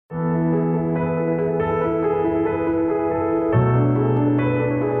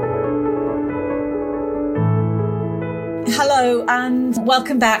and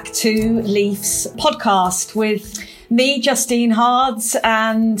welcome back to Leaf's podcast with me, Justine Hards,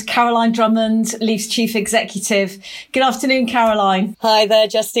 and Caroline Drummond, Leaf's Chief Executive. Good afternoon, Caroline. Hi there,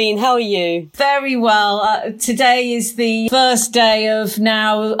 Justine. How are you? Very well. Today is the first day of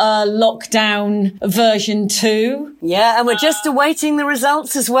now lockdown version 2. Yeah, and we're just awaiting the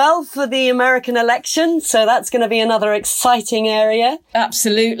results as well for the American election. So that's going to be another exciting area.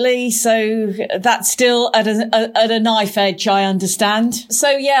 Absolutely. So that's still at a knife edge, I understand. So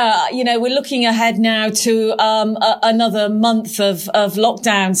yeah, we're looking ahead now to another month of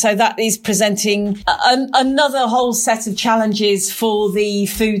lockdown. So that is presenting another whole set of challenges for the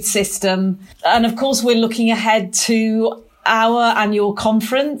food system. And of course, we're looking ahead to our annual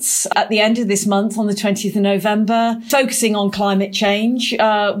conference at the end of this month on the 20th of November, focusing on climate change.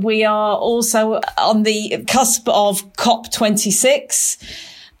 We are also on the cusp of COP26.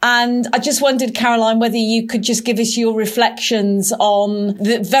 And I just wondered, Caroline, whether you could just give us your reflections on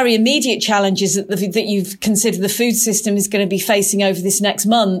the very immediate challenges that you've considered the food system is going to be facing over this next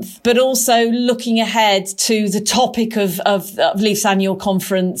month, but also looking ahead to the topic of Leaf's annual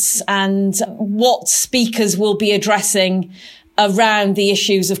conference and what speakers will be addressing around the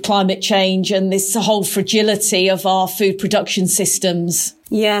issues of climate change and this whole fragility of our food production systems.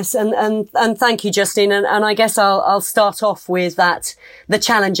 Yes, and thank you, Justine. And I guess I'll start off with the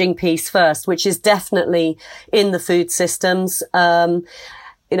challenging piece first, which is definitely in the food systems.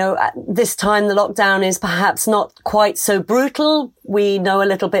 This time the lockdown is perhaps not quite so brutal. We know a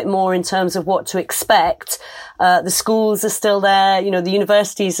little bit more in terms of what to expect. The schools are still there. The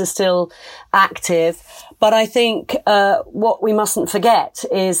universities are still active. But I think what we mustn't forget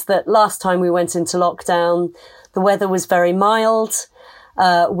is that last time we went into lockdown, the weather was very mild.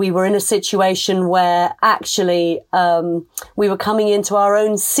 We were in a situation where actually we were coming into our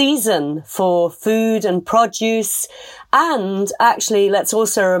own season for food and produce. And actually, let's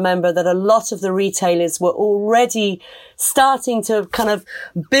also remember that a lot of the retailers were already starting to kind of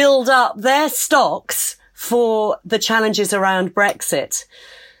build up their stocks for the challenges around Brexit.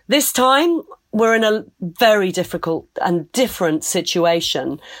 This time, we're in a very difficult and different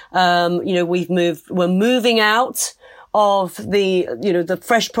situation. We're moving out of the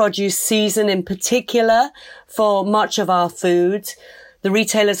fresh produce season in particular for much of our food. The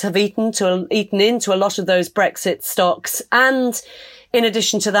retailers have eaten into a lot of those Brexit stocks. And in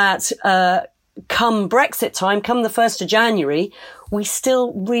addition to that, come Brexit time, come the 1st of January, we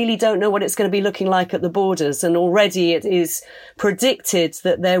still really don't know what it's going to be looking like at the borders. And already it is predicted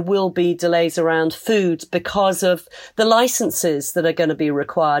that there will be delays around food because of the licenses that are going to be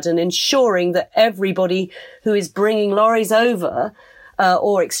required and ensuring that everybody who is bringing lorries over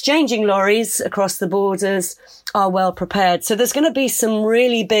or exchanging lorries across the borders are well prepared. So there's going to be some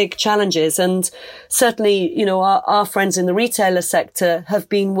really big challenges. And certainly, our friends in the retailer sector have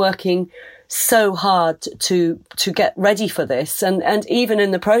been working so hard to get ready for this. And even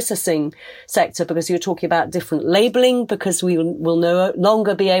in the processing sector, because you're talking about different labeling, because we will no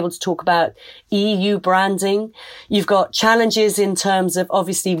longer be able to talk about EU branding. You've got challenges in terms of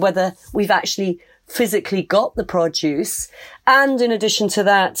obviously whether we've actually physically got the produce. And in addition to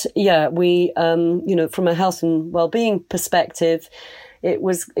that, we, from a health and well-being perspective, it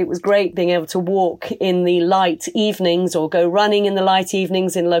was great being able to walk in the light evenings or go running in the light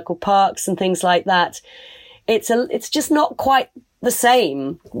evenings in local parks and things like that. It's just not quite the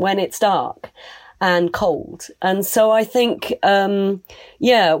same when it's dark and cold. And so I think, we're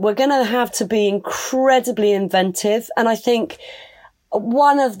going to have to be incredibly inventive. And I think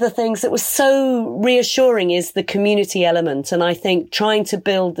one of the things that was so reassuring is the community element. And I think trying to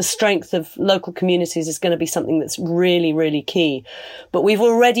build the strength of local communities is going to be something that's really, really key. But we've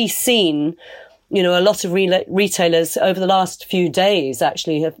already seen, a lot of retailers over the last few days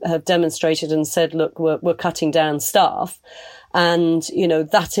actually have demonstrated and said, look, we're cutting down staff. And,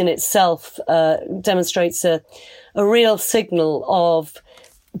 that in itself demonstrates a real signal of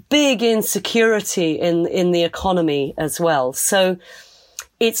big insecurity in the economy as well. So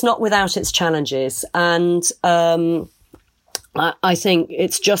it's not without its challenges. And I think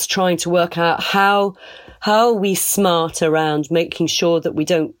it's just trying to work out how are we smart around making sure that we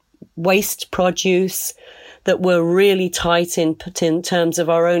don't waste produce, that we're really tight in terms of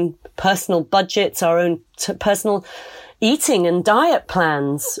our own personal budgets, our own personal eating and diet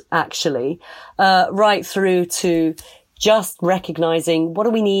plans, actually, right through to just recognizing what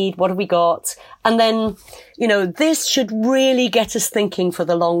do we need, what have we got, and then, this should really get us thinking for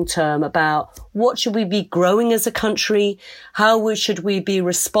the long term about what should we be growing as a country, how should we be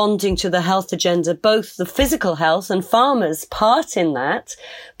responding to the health agenda, both the physical health and farmers' part in that,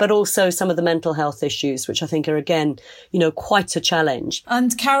 but also some of the mental health issues, which I think are, again, quite a challenge.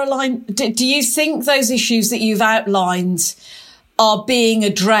 And Caroline, do you think those issues that you've outlined are being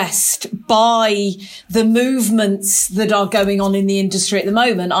addressed by the movements that are going on in the industry at the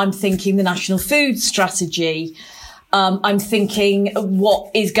moment? I'm thinking the National Food Strategy. I'm thinking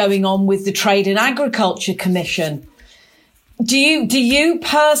what is going on with the Trade and Agriculture Commission. Do you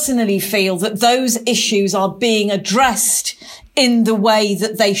personally feel that those issues are being addressed in the way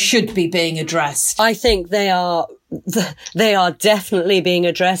that they should be being addressed? I think they are definitely being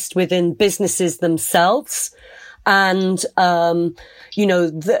addressed within businesses themselves. And,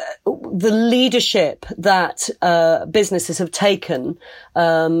 the leadership that, businesses have taken,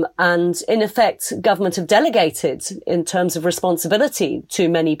 and in effect, government have delegated in terms of responsibility to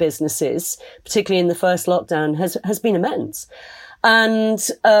many businesses, particularly in the first lockdown, has been immense. And,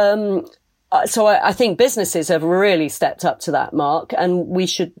 so I think businesses have really stepped up to that, Mark, and we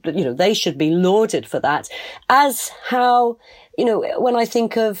should, they should be lauded for that. As how, when I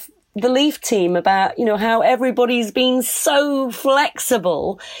think of the Leaf team about, how everybody's been so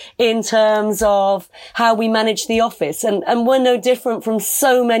flexible in terms of how we manage the office. And we're no different from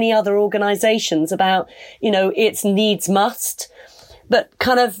so many other organizations about, it's needs must, but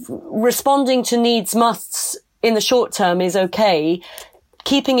kind of responding to needs musts in the short term is okay.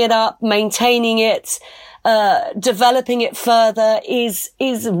 Keeping it up, maintaining it, developing it further is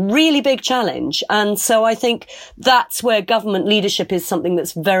a really big challenge. And so I think that's where government leadership is something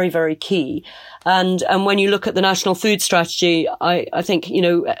that's very, very key. And when you look at the National Food Strategy, I think,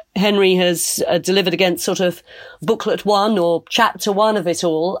 Henry has delivered against sort of booklet 1 or chapter 1 of it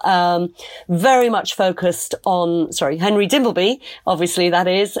all, very much focused on, Henry Dimbleby, obviously that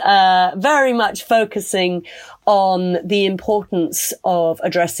is, very much focusing on the importance of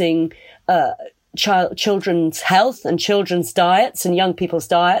addressing, children's health and children's diets and young people's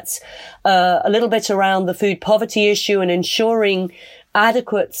diets, a little bit around the food poverty issue and ensuring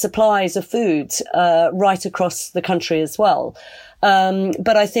adequate supplies of food, right across the country as well.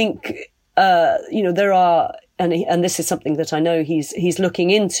 But I think, there are, and this is something that I know he's looking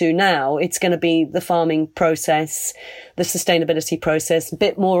into now. It's going to be the farming process, the sustainability process, a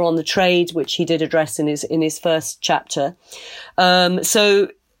bit more on the trade, which he did address in his first chapter. So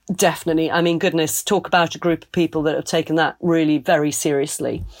definitely, goodness, talk about a group of people that have taken that really very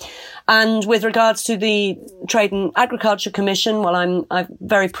seriously. And with regards to the Trade and Agriculture Commission, well, I'm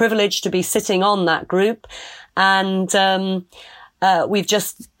very privileged to be sitting on that group. And, we've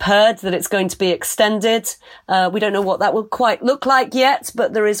just heard that it's going to be extended. We don't know what that will quite look like yet,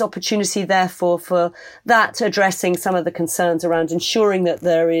 but there is opportunity therefore for that, addressing some of the concerns around ensuring that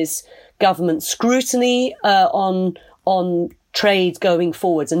there is government scrutiny, on trade going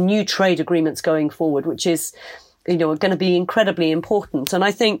forwards and new trade agreements going forward, which is, going to be incredibly important. And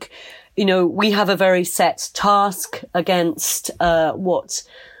I think, we have a very set task against, what,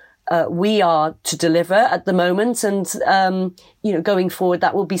 we are to deliver at the moment. And, going forward,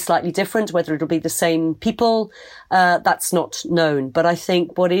 that will be slightly different. Whether it'll be the same people, that's not known. But I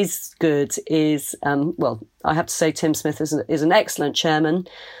think what is good is, I have to say Tim Smith is an excellent chairman.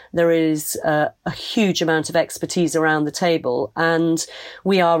 There is a huge amount of expertise around the table, and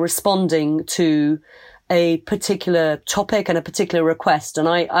we are responding to a particular topic and a particular request. And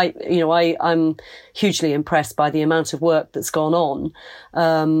I'm hugely impressed by the amount of work that's gone on,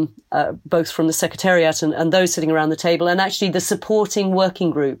 both from the Secretariat and those sitting around the table, and actually the supporting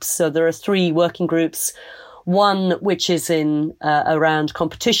working groups. So there are 3 working groups, one which is in around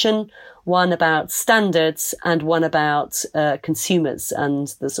competition, one about standards, and one about consumers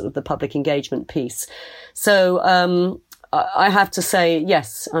and the sort of the public engagement piece. So I have to say,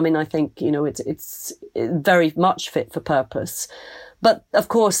 yes, I think, it's very much fit for purpose. But of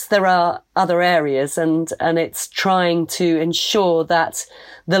course, there are other areas, and it's trying to ensure that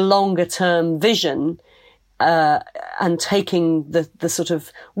the longer term vision, and taking the sort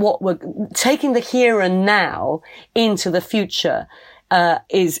of taking the here and now into the future,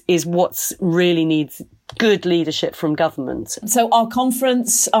 is what's really needs good leadership from government. So our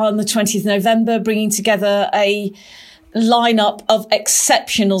conference on the 20th of November, bringing together a lineup of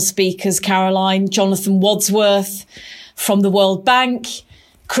exceptional speakers, Caroline, Jonathan Wadsworth from the World Bank,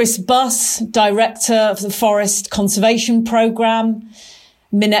 Chris Buss, Director of the Forest Conservation Programme,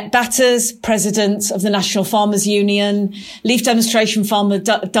 Minette Batters, President of the National Farmers Union, Leaf Demonstration Farmer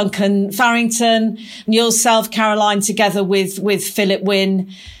Duncan Farrington, and yourself, Caroline, together with Philip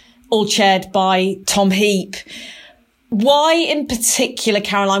Wynne, all chaired by Tom Heap. Why in particular,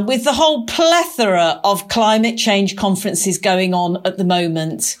 Caroline, with the whole plethora of climate change conferences going on at the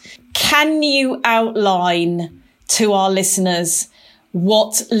moment, can you outline to our listeners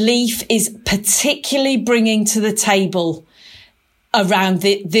what Leaf is particularly bringing to the table around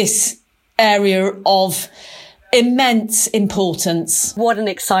this area of immense importance? What an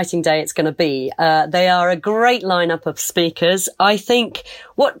exciting day it's going to be. They are a great lineup of speakers. I think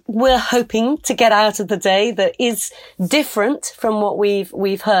what we're hoping to get out of the day that is different from what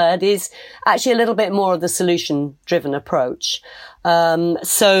we've heard is actually a little bit more of the solution driven approach.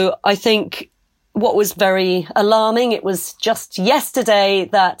 So I think what was very alarming, it was just yesterday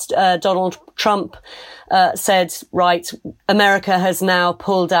that Donald Trump said, right, America has now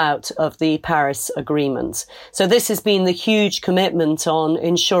pulled out of the Paris Agreement. So this has been the huge commitment on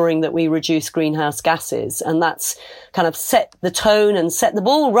ensuring that we reduce greenhouse gases. And that's kind of set the tone and set the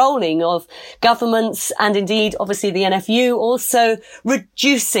ball rolling of governments and indeed, obviously, the NFU also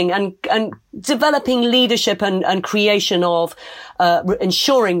reducing and developing leadership and creation of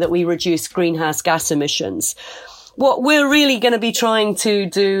ensuring that we reduce greenhouse gas emissions. What we're really going to be trying to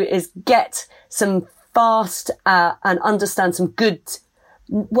do is get some fast and understand some good,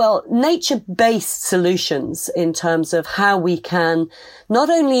 nature-based solutions in terms of how we can not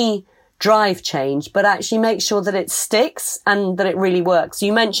only drive change, but actually make sure that it sticks and that it really works.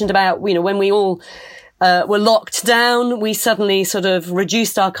 You mentioned about, when we all were locked down, we suddenly sort of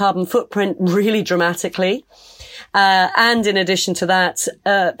reduced our carbon footprint really dramatically. And in addition to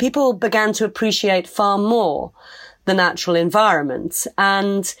that, people began to appreciate far more the natural environment,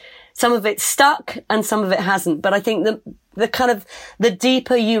 and some of it stuck and some of it hasn't. But I think the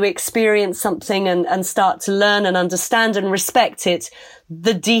deeper you experience something and start to learn and understand and respect it,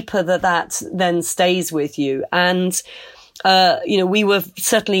 the deeper that then stays with you. And, we were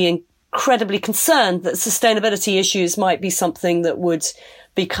certainly incredibly concerned that sustainability issues might be something that would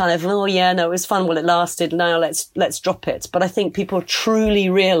be kind of, it was fun while it lasted. Now let's drop it. But I think people truly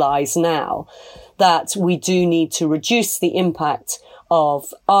realize now that we do need to reduce the impact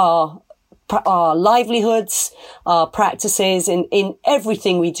of our livelihoods, our practices in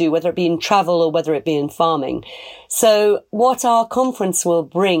everything we do, whether it be in travel or whether it be in farming. So what our conference will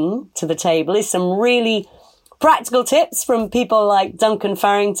bring to the table is some really practical tips from people like Duncan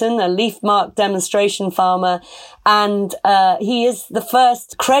Farrington, a leaf mark demonstration farmer. And he is the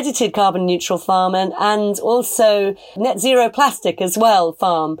first credited carbon neutral farm and also net zero plastic as well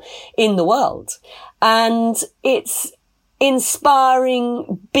farm in the world. And it's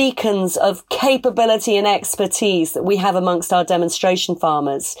inspiring beacons of capability and expertise that we have amongst our demonstration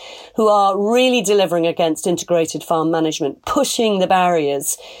farmers who are really delivering against integrated farm management, pushing the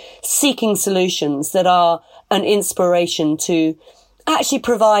barriers, seeking solutions that are an inspiration to actually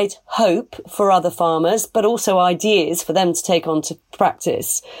provide hope for other farmers, but also ideas for them to take on to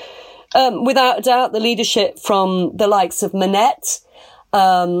practice. Without a doubt, the leadership from the likes of Minette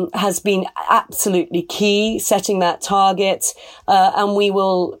has been absolutely key, setting that target, and we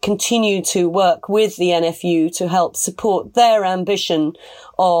will continue to work with the NFU to help support their ambition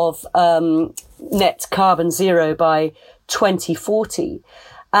of net carbon zero by 2040.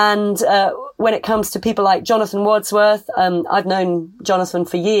 And when it comes to people like Jonathan Wadsworth, I've known Jonathan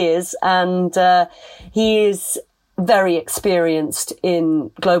for years, and he is very experienced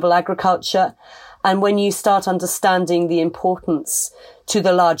in global agriculture. And when you start understanding the importance to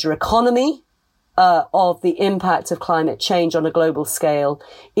the larger economy of the impact of climate change on a global scale,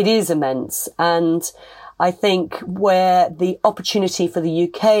 it is immense. And I think where the opportunity for the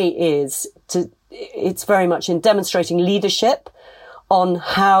UK it's very much in demonstrating leadership on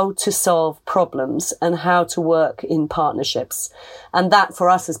how to solve problems and how to work in partnerships. And that for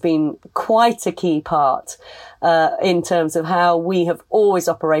us has been quite a key part in terms of how we have always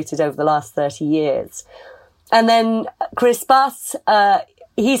operated over the last 30 years. And then Chris Buss,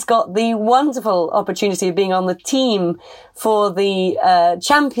 he's got the wonderful opportunity of being on the team for the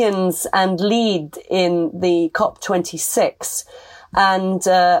champions and lead in the COP26. And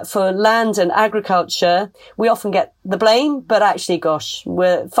for land and agriculture, we often get the blame, but actually, gosh,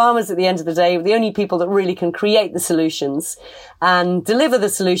 we're farmers at the end of the day. We're the only people that really can create the solutions and deliver the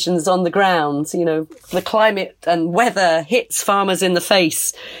solutions on the ground. The climate and weather hits farmers in the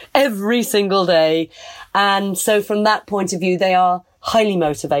face every single day. And so from that point of view, they are highly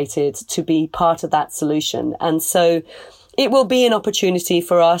motivated to be part of that solution. And so it will be an opportunity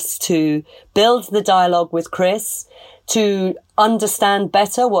for us to build the dialogue with Chris, to understand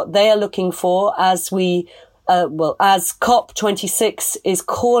better what they are looking for as as COP26 is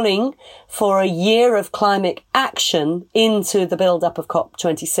calling for a year of climate action into the build-up of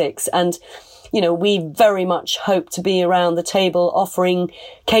COP26. And, we very much hope to be around the table offering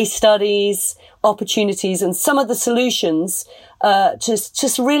case studies, opportunities, and some of the solutions to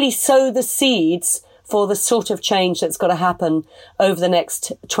just really sow the seeds for the sort of change that's got to happen over the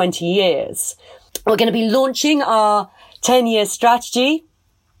next 20 years. We're going to be launching our 10-year strategy,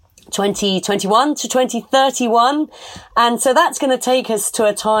 2021 to 2031. And so that's going to take us to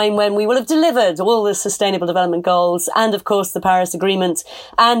a time when we will have delivered all the Sustainable Development Goals and, of course, the Paris Agreement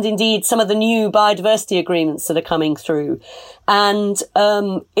and, indeed, some of the new biodiversity agreements that are coming through. And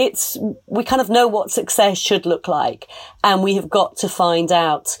we kind of know what success should look like. And we have got to find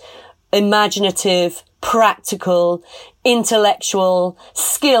out imaginative, practical, intellectual,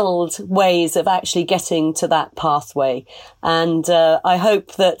 skilled ways of actually getting to that pathway. And I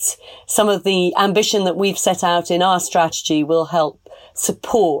hope that some of the ambition that we've set out in our strategy will help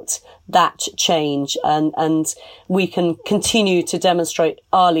support that change, and we can continue to demonstrate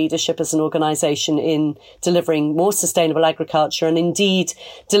our leadership as an organisation in delivering more sustainable agriculture and indeed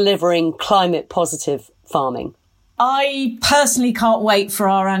delivering climate positive farming. I personally can't wait for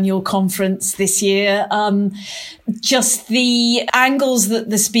our annual conference this year. Just the angles that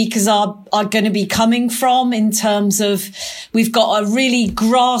the speakers are going to be coming from in terms of, we've got a really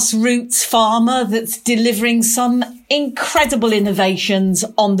grassroots farmer that's delivering some incredible innovations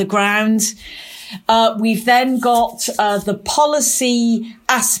on the ground. We've then got the policy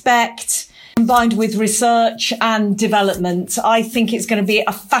aspect combined with research and development. I think it's going to be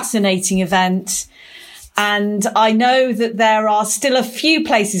a fascinating event. And I know that there are still a few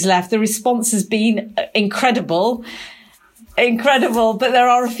places left. The response has been incredible, but there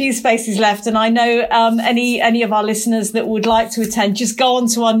are a few spaces left. And I know any of our listeners that would like to attend, just go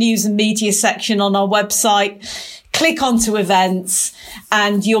onto our news and media section on our website, click onto events,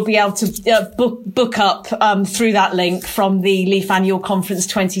 and you'll be able to book up through that link from the LEAF Annual Conference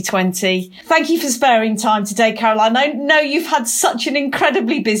 2020. Thank you for sparing time today, Caroline. I know you've had such an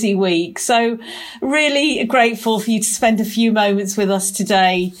incredibly busy week, so really grateful for you to spend a few moments with us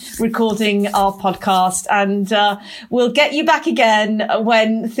today recording our podcast, and we'll get you back again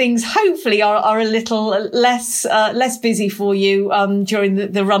when things hopefully are a little less busy for you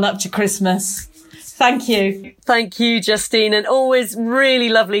during the run up to Christmas. Thank you. Thank you, Justine. And always really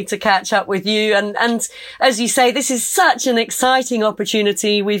lovely to catch up with you. And as you say, this is such an exciting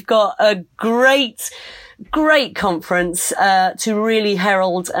opportunity. We've got a great conference to really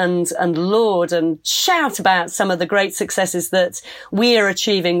herald and laud and shout about some of the great successes that we are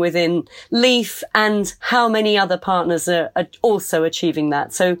achieving within LEAF and how many other partners are also achieving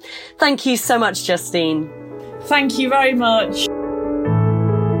that. So thank you so much, Justine. Thank you very much.